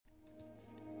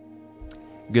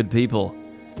Good people,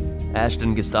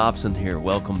 Ashton Gustafson here.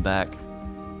 Welcome back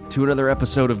to another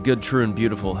episode of Good, True, and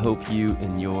Beautiful. Hope you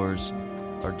and yours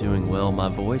are doing well. My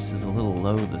voice is a little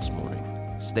low this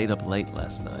morning. Stayed up late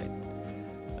last night.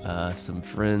 Some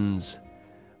friends,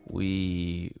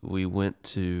 we went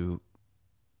to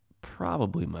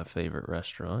probably my favorite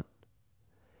restaurant.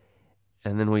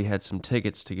 And then we had some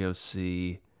tickets to go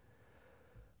see,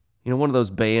 one of those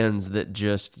bands that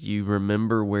just you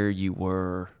remember where you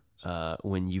were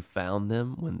when you found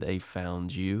them, when they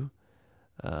found you.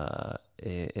 And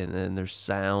then their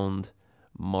sound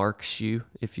marks you,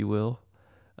 if you will.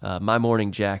 My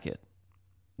Morning Jacket,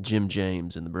 Jim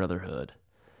James and the Brotherhood.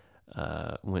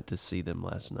 Went to see them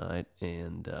last night,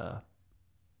 and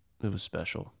it was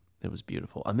special. It was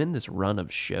beautiful. I'm in this run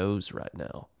of shows right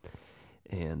now,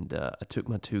 and I took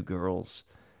my two girls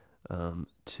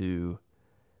to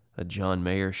a John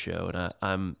Mayer show, and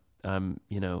I'm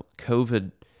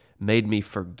COVID made me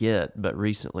forget, but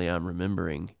recently I'm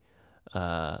remembering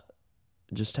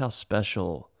just how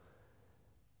special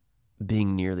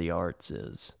being near the arts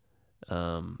is.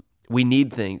 We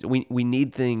need things. We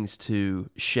need things to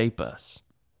shape us,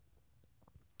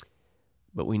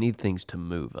 but we need things to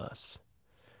move us.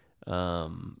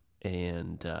 Those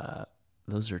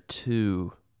are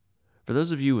two. For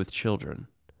those of you with children,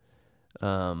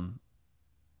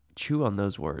 chew on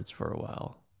those words for a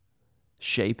while.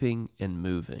 Shaping and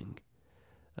moving.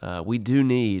 We do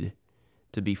need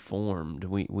to be formed.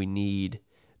 We need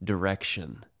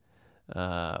direction.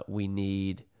 We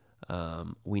need a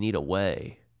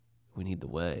way. We need the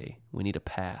way. We need a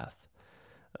path.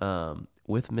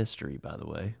 With mystery, by the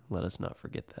way. Let us not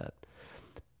forget that.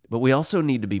 But we also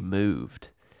need to be moved.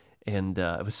 And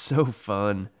it was so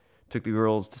fun. Took the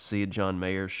girls to see a John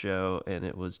Mayer show, and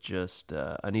it was just,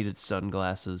 I needed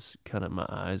sunglasses. Kind of my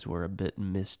eyes were a bit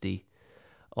misty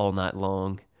all night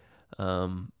long,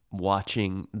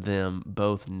 watching them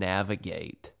both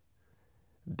navigate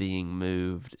being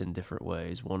moved in different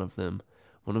ways. One of them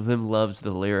loves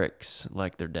the lyrics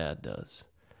like their dad does,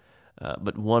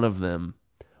 but one of them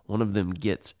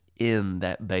gets in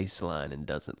that bass line and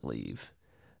doesn't leave.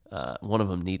 One of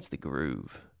them needs the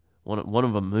groove. One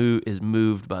of them is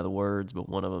moved by the words, but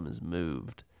one of them is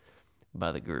moved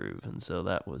by the groove, and so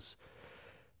that was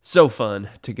so fun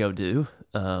to go do.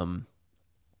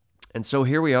 And so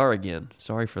here we are again.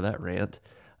 Sorry for that rant.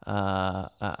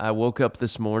 I woke up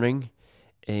this morning,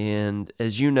 and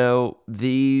as you know,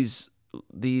 these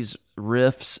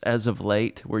riffs as of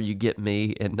late, where you get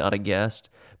me and not a guest.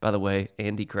 By the way,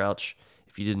 Andy Crouch,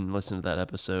 if you didn't listen to that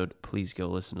episode, please go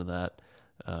listen to that.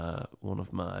 One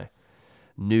of my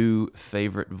new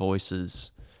favorite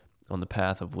voices on the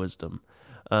path of wisdom.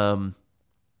 But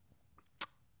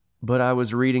I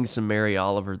was reading some Mary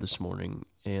Oliver this morning,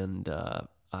 and I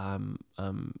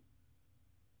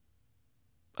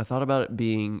thought about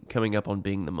it coming up on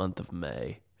being the month of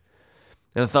May.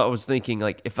 And I was thinking,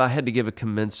 like, if I had to give a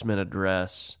commencement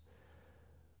address,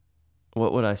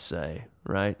 what would I say,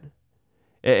 right?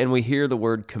 And we hear the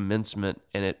word commencement,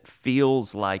 and it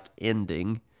feels like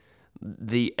ending.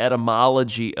 The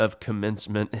etymology of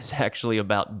commencement is actually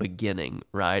about beginning,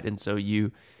 right? And so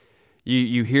you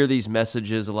hear these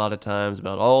messages a lot of times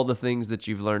about all the things that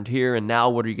you've learned here, and now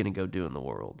what are you going to go do in the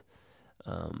world?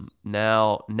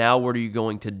 Now what are you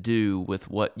going to do with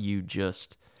what you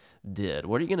just did?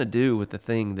 What are you going to do with the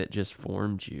thing that just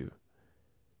formed you?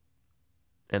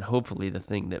 And hopefully the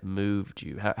thing that moved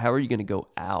you. How are you going to go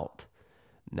out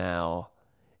now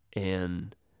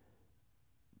and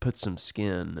put some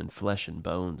skin and flesh and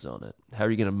bones on it? How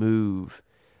are you going to move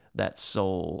that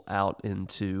soul out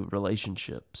into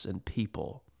relationships and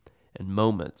people and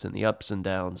moments and the ups and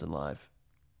downs in life?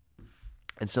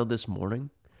 And so this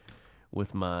morning,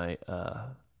 with my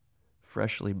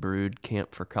freshly brewed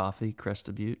Camp for Coffee,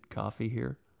 Cresta Butte coffee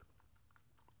here,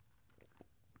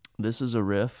 this is a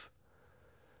riff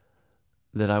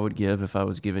that I would give if I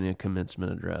was giving a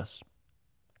commencement address.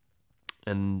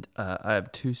 And I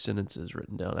have two sentences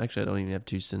written down. Actually, I don't even have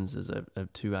two sentences. I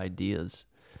have two ideas.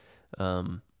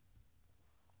 And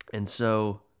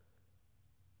so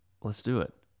let's do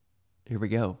it. Here we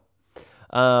go.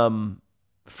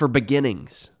 For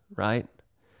beginnings, right?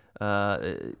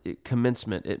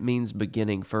 Commencement, it means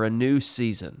beginning for a new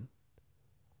season.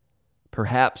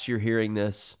 Perhaps you're hearing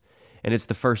this and it's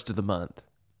the first of the month.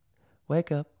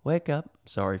 Wake up, wake up.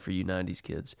 Sorry for you 90s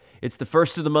kids. It's the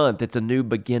first of the month. It's a new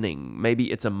beginning.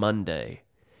 Maybe it's a Monday.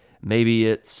 Maybe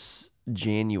it's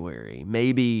January.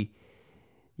 Maybe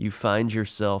you find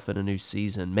yourself in a new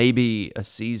season. Maybe a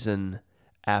season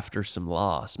after some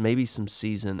loss. Maybe some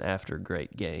season after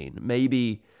great gain.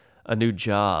 Maybe a new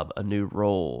job, a new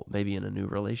role, maybe in a new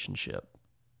relationship.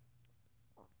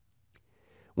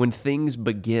 when things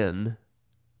begin,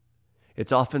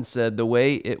 it's often said the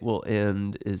way it will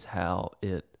end is how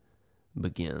it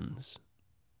begins.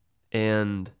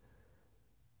 And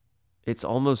it's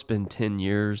almost been 10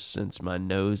 years since my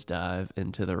nosedive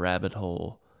into the rabbit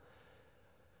hole,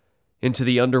 into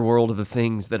the underworld of the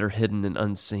things that are hidden and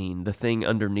unseen, the thing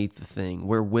underneath the thing,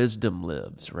 where wisdom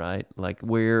lives, right? Like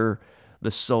where the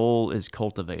soul is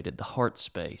cultivated, the heart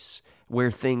space,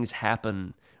 where things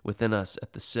happen within us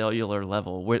at the cellular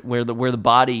level, where the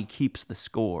body keeps the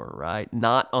score, right?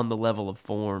 Not on the level of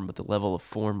form, but the level of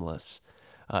formless.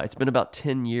 It's been about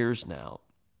 10 years now.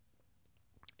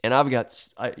 And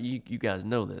you guys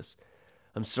know this,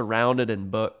 I'm surrounded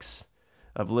in books.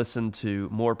 I've listened to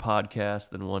more podcasts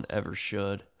than one ever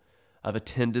should. I've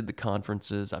attended the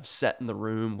conferences. I've sat in the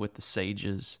room with the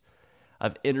sages.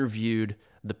 I've interviewed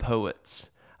the poets.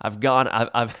 I've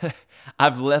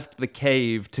left the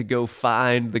cave to go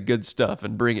find the good stuff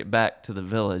and bring it back to the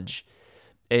village.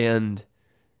 And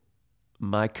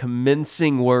my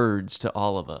commencing words to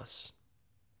all of us,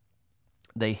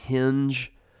 they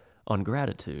hinge on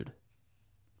gratitude.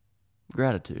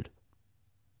 Gratitude.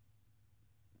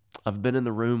 I've been in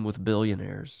the room with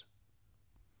billionaires.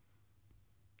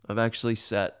 I've actually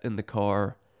sat in the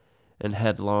car and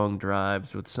had long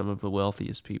drives with some of the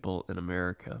wealthiest people in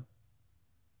America.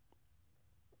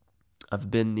 I've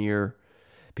been near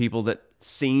people that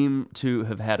seem to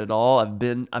have had it all. I've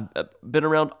been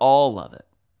around all of it.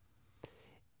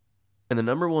 And the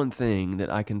number one thing that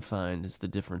I can find is the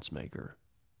difference maker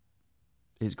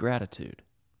is gratitude.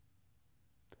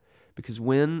 Because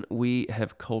when we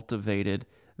have cultivated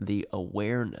the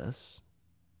awareness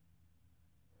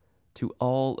to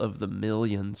all of the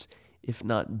millions, if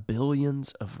not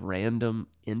billions, of random,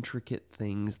 intricate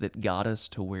things that got us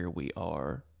to where we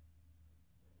are,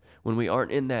 when we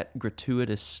aren't in that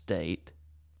gratuitous state,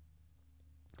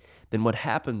 then what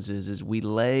happens is we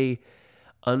lay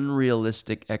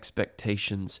unrealistic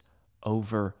expectations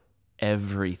over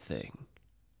everything.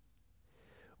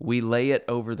 We lay it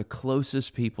over the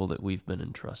closest people that we've been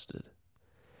entrusted.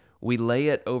 We lay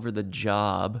it over the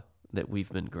job that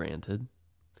we've been granted.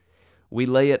 We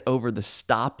lay it over the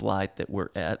stoplight that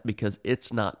we're at because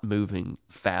it's not moving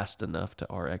fast enough to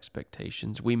our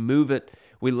expectations. We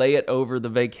lay it over the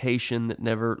vacation that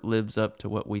never lives up to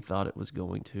what we thought it was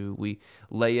going to. We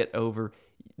lay it over,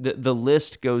 the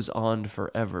list goes on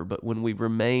forever, but when we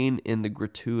remain in the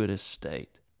gratuitous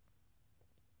state,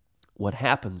 what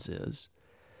happens is,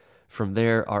 from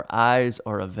there, our eyes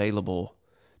are available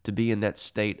to be in that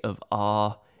state of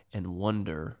awe and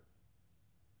wonder.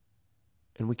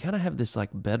 And we kind of have this like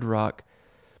bedrock,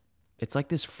 it's like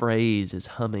this phrase is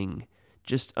humming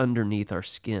just underneath our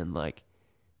skin. Like,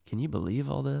 can you believe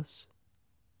all this?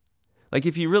 Like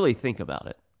if you really think about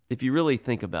it,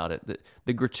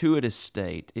 the gratuitous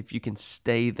state, if you can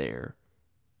stay there,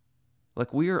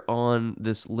 like we are on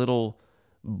this little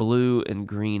blue and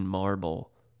green marble,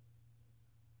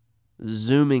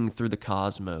 zooming through the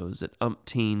cosmos at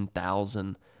umpteen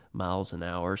thousand miles an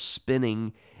hour,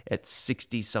 spinning at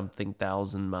 60-something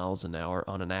thousand miles an hour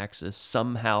on an axis.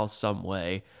 Somehow, some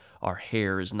way, our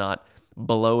hair is not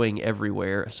blowing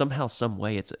everywhere. Somehow, some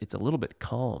way, it's a little bit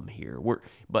calm here.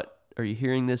 But are you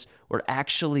hearing this? We're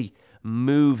actually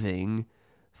moving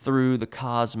through the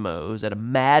cosmos at a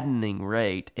maddening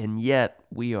rate, and yet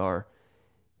we are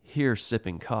here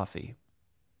sipping coffee.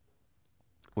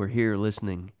 We're here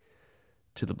listening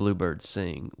to the bluebirds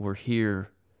sing. We're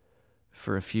here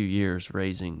for a few years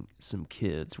raising some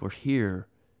kids. We're here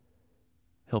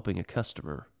helping a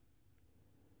customer.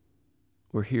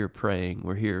 We're here praying.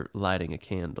 We're here lighting a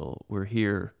candle. We're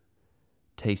here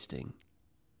tasting.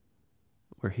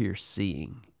 We're here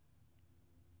seeing.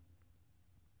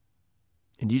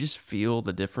 And you just feel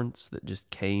the difference that just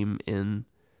came in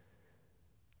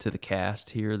to the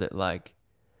cast here, that like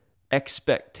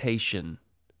expectation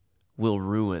will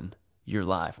ruin your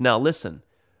life. Now listen,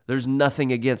 there's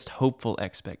nothing against hopeful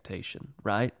expectation,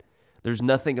 right? There's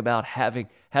nothing about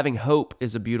having hope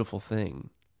is a beautiful thing.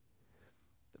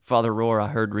 Father Rohr, I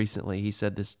heard recently, he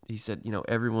said,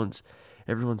 everyone's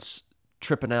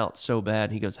tripping out so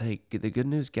bad. He goes, hey, the good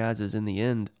news, guys, is in the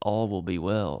end, all will be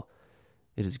well.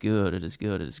 It is good, it is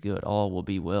good, it is good. All will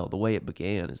be well. The way it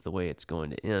began is the way it's going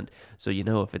to end. So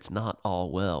if it's not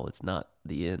all well, it's not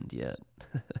the end yet.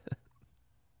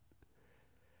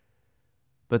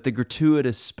 But the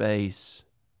gratuitous space,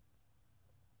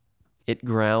 it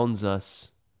grounds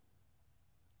us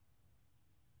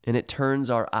and it turns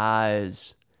our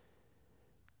eyes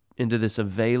into this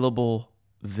available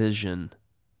vision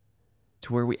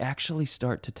to where we actually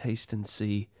start to taste and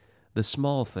see the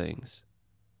small things.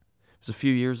 was a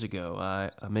few years ago.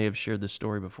 I may have shared this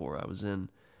story before. I was in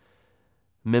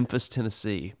Memphis,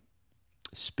 Tennessee,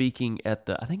 speaking at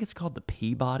I think it's called the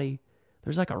Peabody.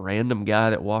 There's like a random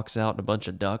guy that walks out and a bunch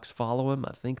of ducks follow him.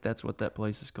 I think that's what that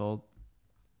place is called.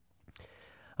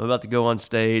 I'm about to go on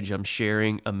stage. I'm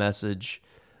sharing a message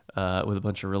with a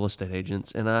bunch of real estate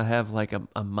agents, and I have like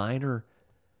a minor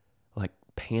like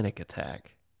panic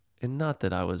attack. And not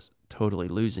that I was totally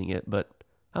losing it, but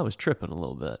I was tripping a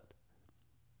little bit.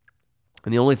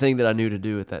 And the only thing that I knew to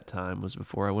do at that time was,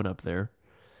 before I went up there,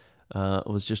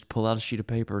 was just pull out a sheet of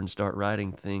paper and start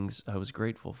writing things I was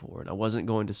grateful for. And I wasn't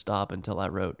going to stop until I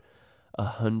wrote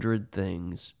 100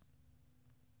 things.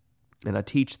 And I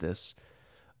teach this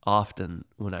often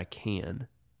when I can.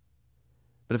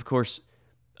 But of course,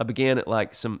 I began at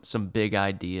like some big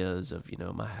ideas of,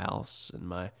 my house and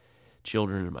my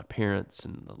children and my parents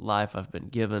and the life I've been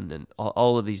given and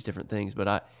all of these different things.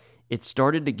 But it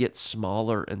started to get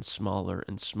smaller and smaller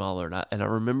and smaller. And I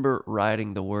remember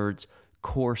writing the words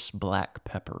coarse black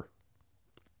pepper.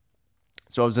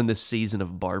 So I was in this season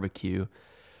of barbecue.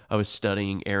 I was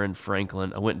studying Aaron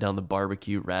Franklin. I went down the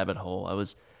barbecue rabbit hole. I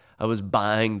was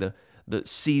buying the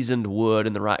seasoned wood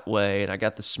in the right way, and I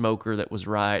got the smoker that was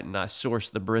right, and I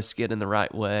sourced the brisket in the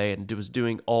right way, and was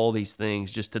doing all these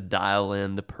things just to dial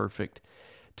in the perfect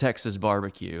Texas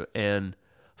barbecue. And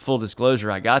full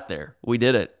disclosure, I got there. We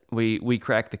did it. We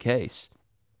cracked the case.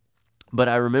 But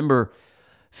I remember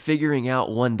figuring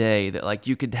out one day that like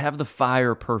you could have the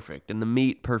fire perfect and the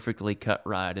meat perfectly cut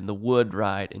right and the wood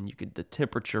right, and you could the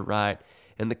temperature right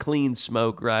and the clean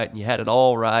smoke right, and you had it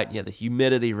all right, and you had the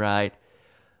humidity right.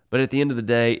 But at the end of the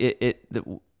day,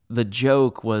 the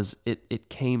joke was it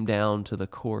came down to the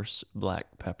coarse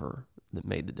black pepper that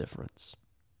made the difference.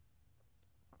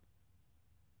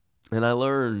 And I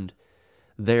learned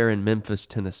there in Memphis,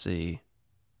 Tennessee,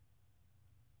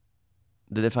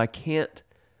 that if I can't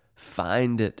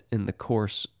find it in the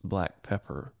coarse black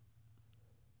pepper,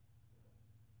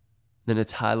 then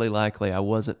it's highly likely I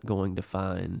wasn't going to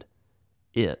find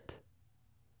it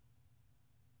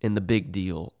in the big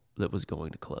deal that was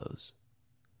going to close,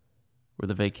 or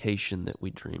the vacation that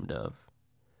we dreamed of,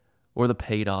 or the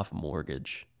paid off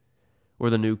mortgage, or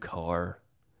the new car,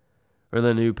 or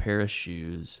the new pair of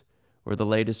shoes, or the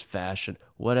latest fashion,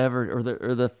 whatever, or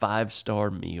the 5-star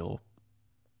meal,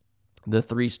 the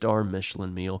 3-star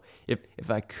Michelin meal. If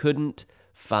I couldn't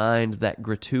find that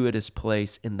gratuitous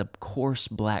place in the coarse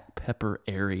black pepper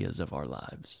areas of our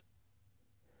lives,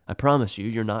 I promise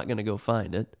you're not going to go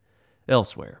find it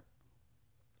elsewhere.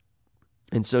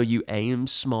 And so you aim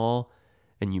small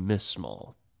and you miss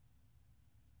small.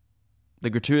 The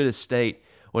gratuitous state,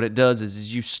 what it does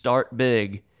is you start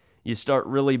big, you start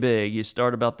really big, you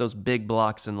start about those big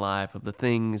blocks in life of the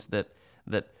things that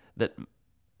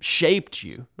shaped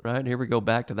you, right? Here we go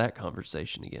back to that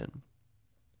conversation again.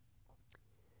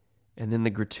 And then the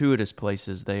gratuitous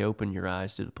places, they open your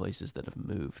eyes to the places that have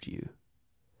moved you.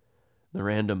 The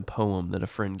random poem that a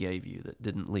friend gave you that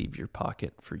didn't leave your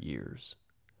pocket for years.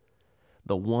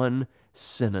 The one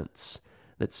sentence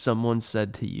that someone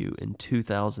said to you in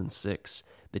 2006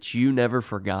 that you never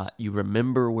forgot. You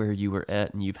remember where you were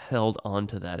at and you've held on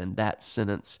to that, and that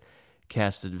sentence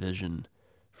casted vision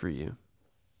for you.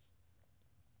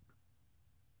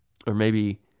 Or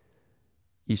maybe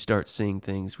you start seeing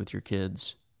things with your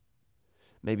kids.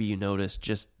 Maybe you notice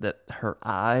just that her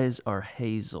eyes are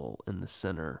hazel in the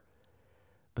center,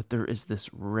 but there is this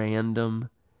random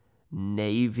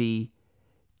navy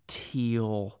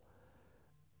teal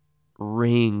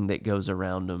ring that goes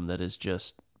around them that is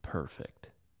just perfect.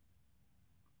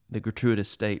 The gratuitous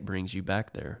state brings you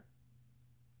back there.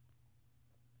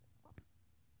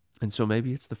 And so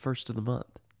maybe it's the first of the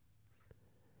month.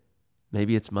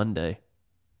 Maybe it's Monday.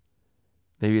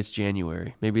 Maybe it's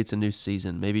January. Maybe it's a new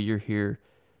season. Maybe you're here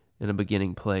in a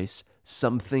beginning place.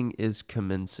 Something is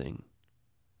commencing.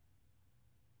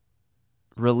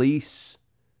 Release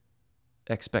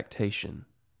expectation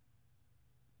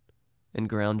and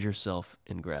ground yourself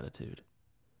in gratitude.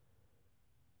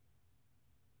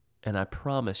 And I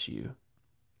promise you,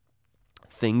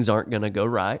 things aren't going to go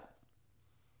right.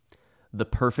 The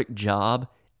perfect job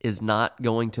is not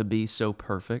going to be so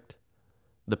perfect.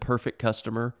 The perfect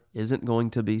customer isn't going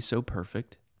to be so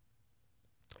perfect.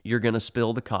 You're going to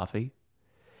spill the coffee.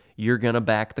 You're going to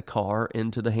back the car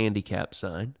into the handicap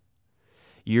sign.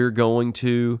 You're going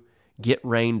to get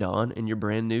rained on in your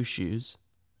brand new shoes.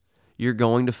 You're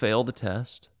going to fail the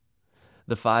test.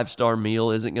 The 5-star meal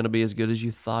isn't going to be as good as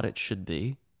you thought it should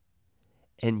be.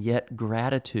 And yet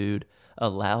gratitude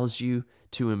allows you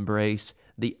to embrace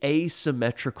the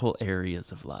asymmetrical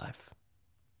areas of life.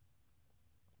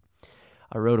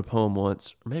 I wrote a poem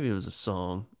once, or maybe it was a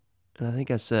song, and I think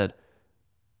I said,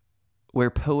 where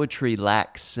poetry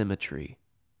lacks symmetry,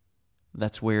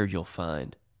 that's where you'll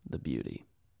find the beauty.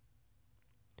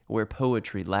 Where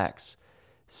poetry lacks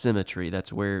symmetry,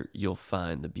 that's where you'll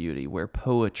find the beauty. Where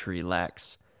poetry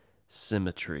lacks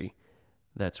symmetry,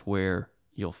 that's where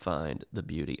you'll find the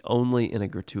beauty. Only in a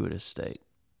gratuitous state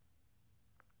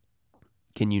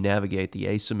can you navigate the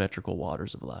asymmetrical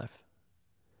waters of life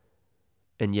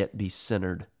and yet be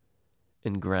centered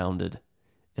and grounded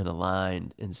and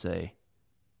aligned and say,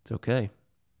 it's okay.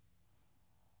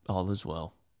 All is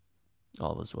well.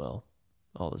 All is well.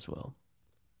 All is well.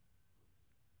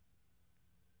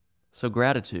 So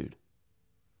gratitude.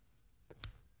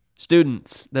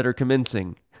 Students that are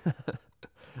commencing,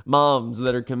 moms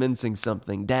that are commencing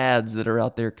something, dads that are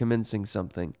out there commencing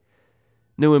something,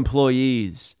 new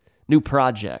employees, new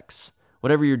projects,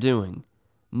 whatever you're doing,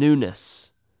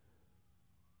 newness.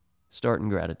 Start in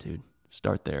gratitude.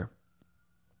 Start there.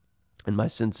 And my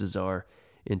senses are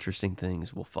interesting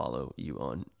things will follow you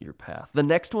on your path. The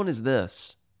next one is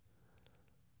this.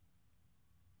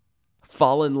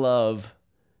 Fall in love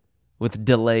with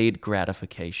delayed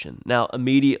gratification. Now,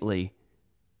 immediately,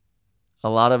 a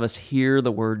lot of us hear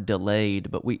the word delayed,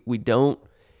 but we don't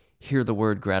hear the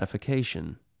word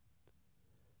gratification.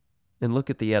 And look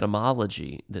at the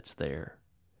etymology that's there.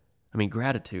 I mean,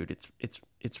 gratitude,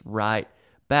 it's right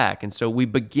back. And so we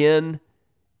begin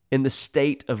in the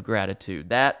state of gratitude.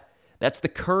 That's the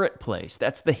current place.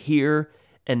 That's the here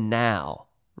and now,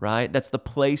 right? That's the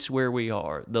place where we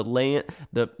are, the land,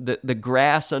 the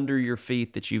grass under your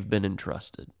feet that you've been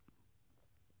entrusted.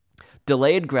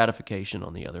 Delayed gratification,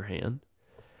 on the other hand,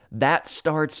 that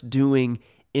starts doing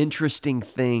interesting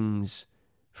things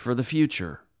for the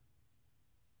future.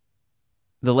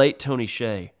 The late Tony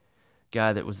Hsieh,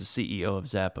 guy that was the CEO of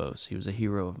Zappos, he was a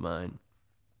hero of mine,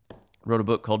 wrote a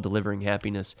book called Delivering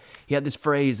Happiness. He had this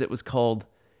phrase that was called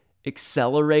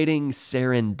accelerating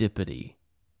serendipity.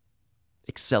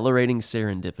 Accelerating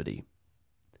serendipity.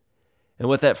 And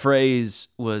what that phrase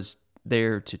was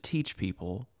there to teach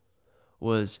people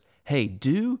was, hey,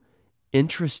 do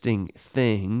interesting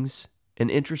things,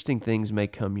 and interesting things may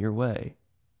come your way.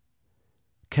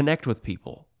 Connect with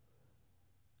people.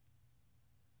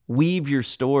 Weave your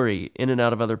story in and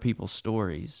out of other people's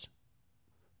stories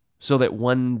so that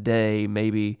one day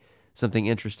maybe something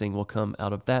interesting will come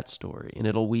out of that story and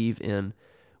it'll weave in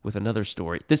with another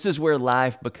story. This is where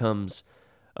life becomes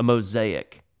a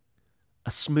mosaic, a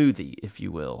smoothie, if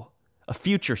you will, a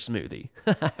future smoothie.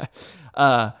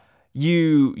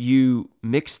 You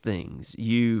mix things,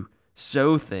 you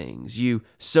sow things, you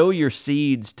sow your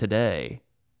seeds today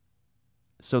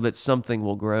so that something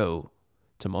will grow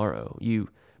tomorrow. You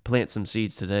plant some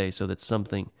seeds today so that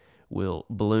something will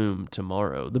bloom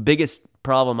tomorrow. The biggest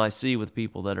problem I see with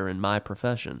people that are in my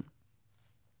profession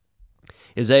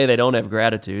is A, they don't have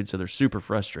gratitude, so they're super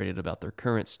frustrated about their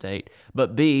current state,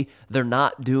 but B, they're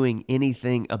not doing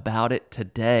anything about it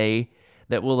today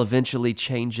that will eventually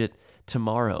change it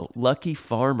tomorrow. Lucky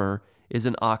farmer is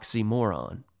an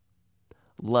oxymoron.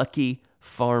 Lucky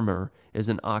farmer is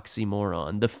an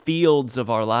oxymoron. The fields of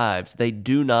our lives, they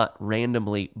do not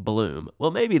randomly bloom.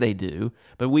 Well, maybe they do,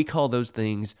 but we call those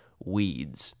things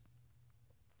weeds.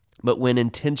 But when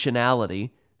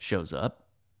intentionality shows up,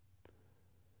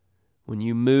 when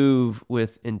you move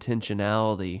with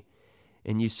intentionality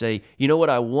and you say, you know what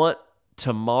I want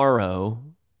tomorrow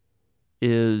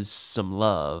is some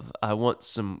love. I want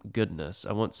some goodness.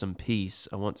 I want some peace.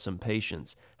 I want some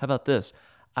patience. How about this?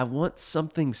 I want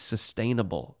something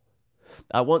sustainable.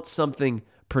 I want something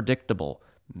predictable.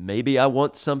 Maybe I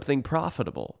want something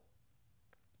profitable.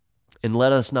 And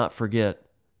let us not forget,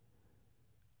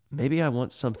 maybe I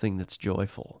want something that's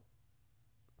joyful.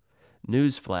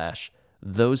 Newsflash,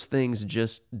 those things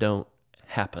just don't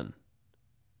happen.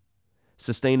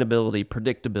 Sustainability,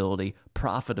 predictability,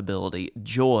 profitability,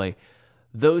 joy,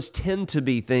 those tend to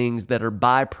be things that are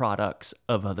byproducts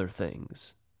of other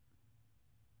things.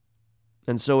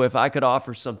 And so if I could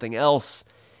offer something else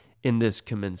in this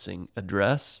commencing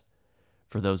address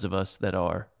for those of us that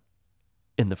are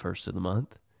in the first of the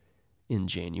month, in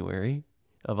January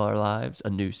of our lives, a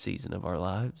new season of our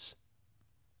lives,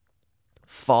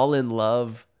 fall in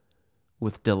love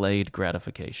with delayed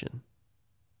gratification.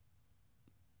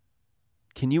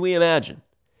 Can you imagine,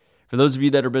 for those of you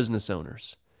that are business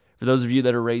owners, for those of you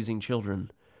that are raising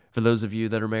children, for those of you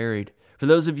that are married, for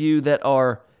those of you that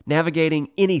are navigating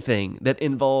anything that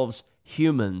involves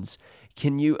humans,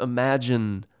 can you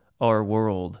imagine our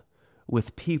world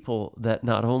with people that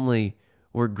not only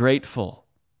were grateful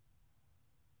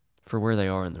for where they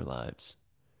are in their lives,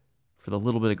 for the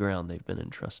little bit of ground they've been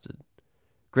entrusted,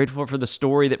 Grateful for the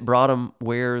story that brought them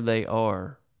where they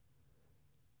are,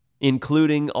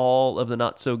 including all of the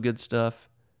not so good stuff,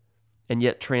 and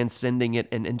yet transcending it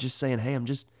and just saying, hey, I'm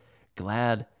just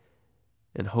glad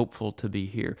and hopeful to be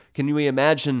here. Can we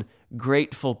imagine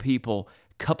grateful people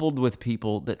coupled with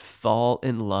people that fall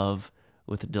in love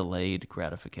with delayed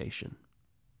gratification?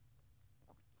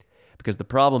 Because the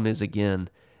problem is, again,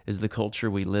 is the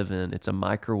culture we live in. It's a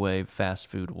microwave fast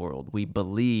food world. We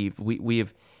believe, we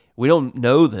don't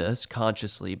know this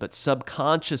consciously, but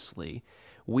subconsciously,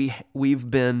 we've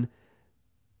been,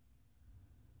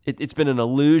 it's been an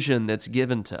illusion that's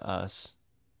given to us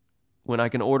when I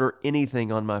can order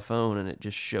anything on my phone and it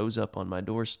just shows up on my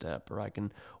doorstep, or I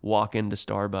can walk into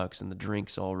Starbucks and the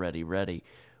drink's already ready.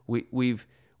 We've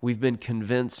been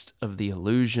convinced of the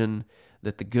illusion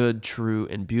that the good, true,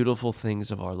 and beautiful things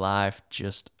of our life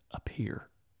just appear.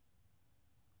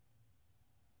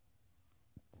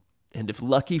 And if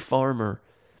Lucky Farmer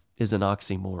is an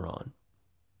oxymoron,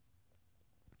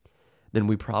 then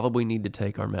we probably need to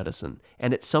take our medicine.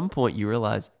 And at some point you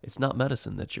realize it's not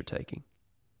medicine that you're taking.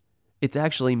 It's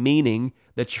actually meaning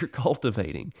that you're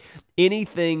cultivating.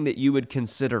 Anything that you would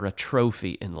consider a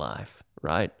trophy in life,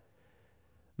 right?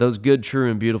 Those good,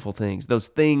 true, and beautiful things. Those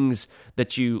things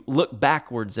that you look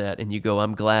backwards at and you go,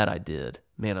 I'm glad I did.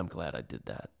 Man, I'm glad I did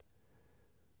that.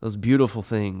 Those beautiful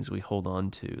things we hold on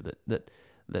to that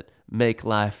make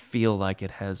life feel like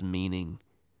it has meaning.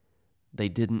 They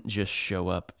didn't just show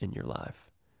up in your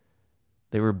life.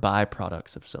 They were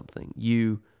byproducts of something.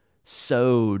 You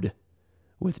sowed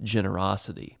with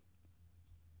generosity.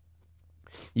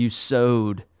 You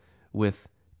sowed with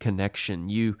connection.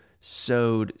 You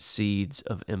sowed seeds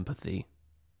of empathy.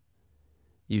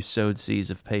 You sowed seeds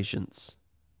of patience,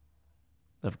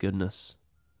 of goodness,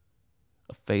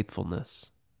 of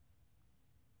faithfulness.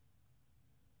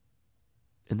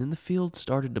 And then the field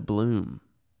started to bloom.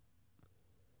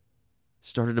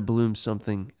 Started to bloom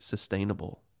something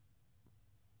sustainable.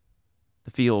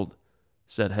 The field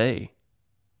said, hey,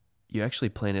 you actually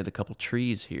planted a couple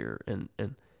trees here, and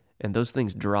those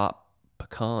things drop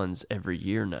pecans every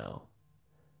year now.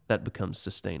 That becomes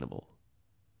sustainable.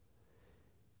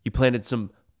 You planted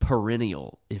some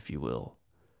perennial, if you will,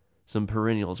 some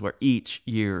perennials where each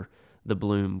year the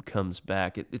bloom comes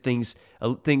back. Things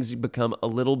become a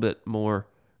little bit more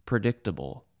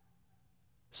predictable,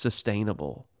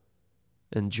 sustainable,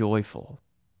 and joyful.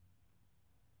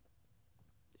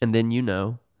 And then you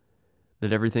know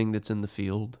that everything that's in the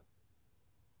field,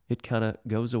 it kind of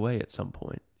goes away at some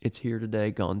point. It's here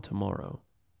today, gone tomorrow.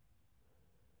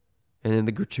 And in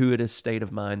the gratuitous state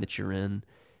of mind that you're in,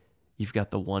 you've got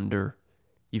the wonder,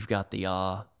 you've got the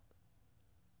awe,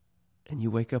 and you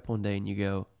wake up one day and you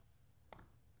go,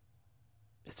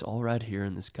 it's all right here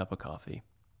in this cup of coffee.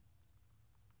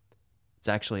 It's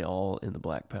actually all in the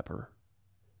black pepper.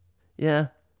 Yeah,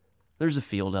 there's a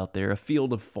field out there, a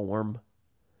field of form.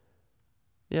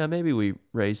 Yeah, maybe we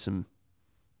raised some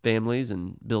families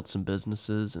and built some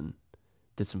businesses and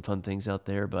did some fun things out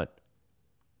there, but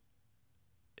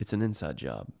it's an inside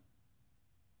job.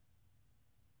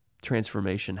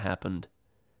 Transformation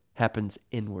happens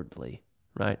inwardly,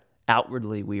 right?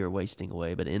 Outwardly we are wasting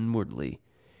away, but inwardly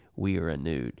we are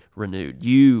renewed.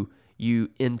 You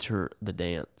enter the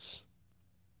dance.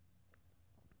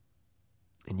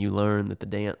 And you learn that the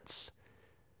dance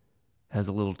has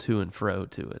a little to and fro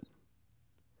to it.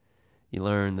 You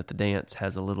learn that the dance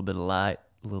has a little bit of light,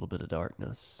 a little bit of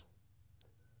darkness.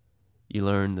 You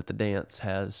learn that the dance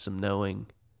has some knowing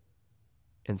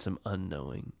and some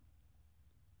unknowing.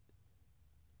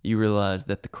 You realize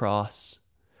that the cross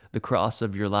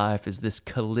of your life is this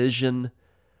collision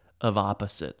of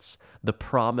opposites, the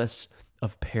promise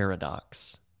of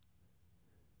paradox.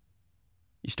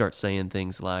 You start saying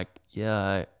things like, yeah,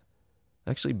 I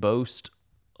actually boast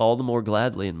all the more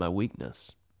gladly in my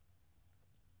weakness.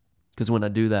 Because when I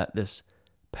do that, this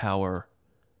power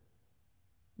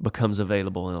becomes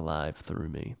available and alive through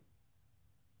me.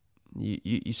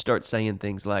 You start saying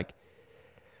things like,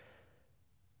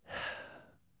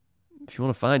 if you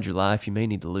want to find your life, you may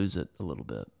need to lose it a little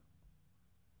bit.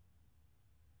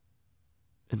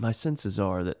 And my senses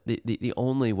are that the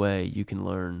only way you can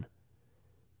learn,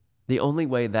 the only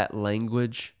way that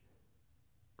language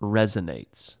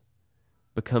resonates,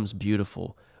 becomes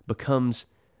beautiful, becomes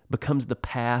the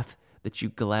path that you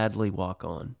gladly walk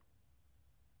on,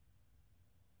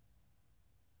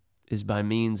 is by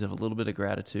means of a little bit of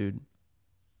gratitude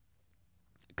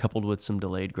coupled with some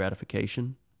delayed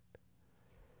gratification.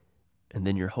 And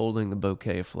then you're holding the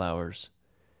bouquet of flowers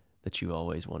that you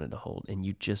always wanted to hold. And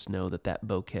you just know that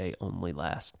bouquet only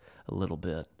lasts a little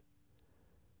bit.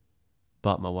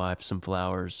 Bought my wife some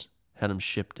flowers, Had them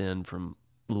shipped in from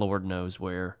Lord knows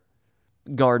where.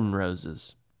 Garden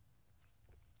roses.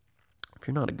 If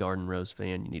you're not a garden rose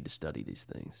fan, you need to study these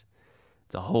things.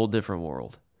 It's a whole different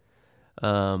world.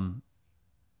 But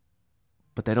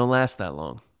they don't last that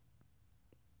long.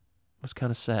 It's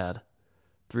kind of sad.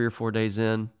 3 or 4 days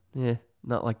in,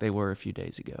 not like they were a few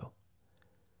days ago.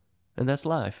 And that's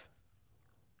life.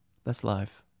 That's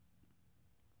life.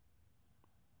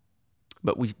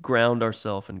 But we ground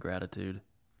ourselves in gratitude.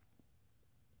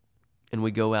 And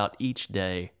we go out each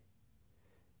day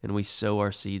and we sow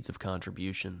our seeds of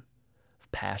contribution,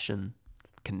 of passion,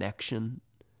 connection,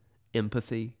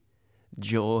 empathy,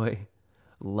 joy,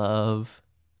 love,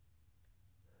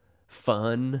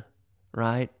 fun,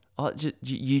 right?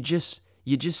 You just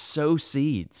sow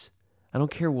seeds. I don't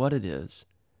care what it is.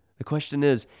 The question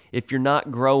is, if you're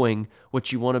not growing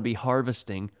what you want to be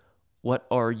harvesting, what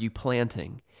are you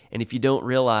planting? And if you don't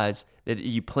realize that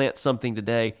you plant something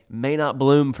today, it may not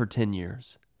bloom for 10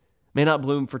 years, may not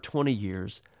bloom for 20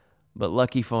 years, but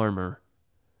lucky farmer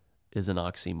is an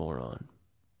oxymoron.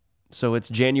 So it's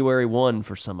January 1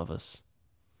 for some of us.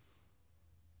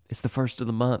 It's the first of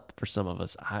the month for some of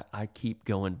us. I keep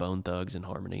going Bone Thugs and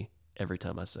Harmony every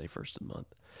time I say first of the month.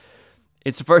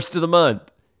 It's the first of the month.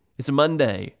 It's a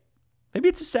Monday. Maybe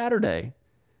it's a Saturday.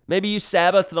 Maybe you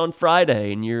Sabbathed on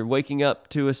Friday and you're waking up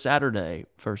to a Saturday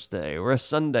first day or a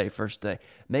Sunday first day.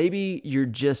 Maybe you're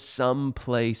just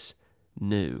someplace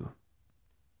new.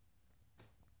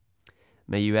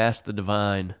 May you ask the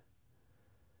divine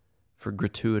for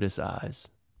gratuitous eyes.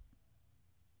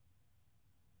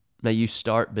 May you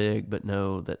start big, but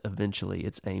know that eventually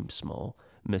it's aimed small,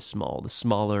 miss small. The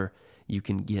smaller you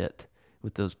can get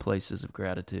with those places of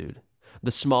gratitude.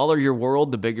 The smaller your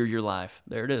world, the bigger your life.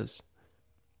 There it is.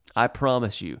 I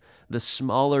promise you, the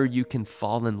smaller you can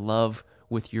fall in love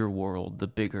with your world, the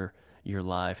bigger your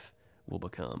life will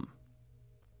become.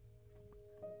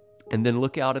 And then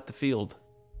look out at the field.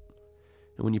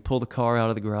 And when you pull the car out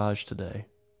of the garage today,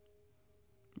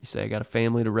 you say, I got a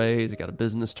family to raise, I got a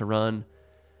business to run,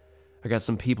 I got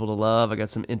some people to love, I got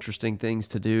some interesting things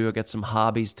to do, I got some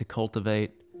hobbies to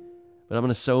cultivate, but I'm going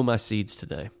to sow my seeds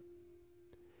today.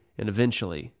 And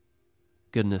eventually,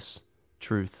 goodness,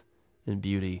 truth, and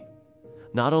beauty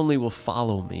not only will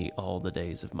follow me all the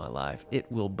days of my life, it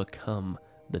will become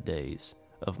the days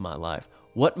of my life.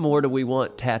 What more do we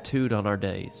want tattooed on our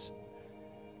days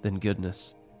than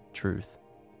goodness, truth,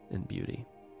 and beauty?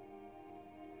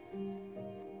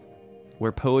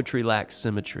 Where poetry lacks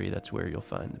symmetry, that's where you'll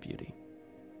find the beauty.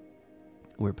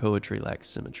 Where poetry lacks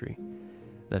symmetry,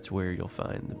 that's where you'll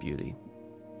find the beauty.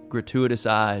 Gratuitous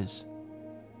eyes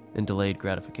and delayed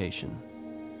gratification.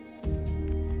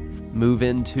 Move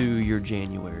into your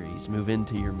Januaries, move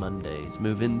into your Mondays,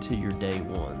 move into your day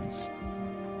ones.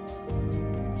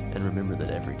 And remember that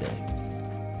every day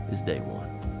is day one.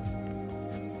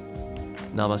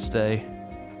 Namaste,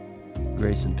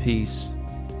 grace and peace.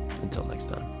 Until next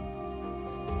time.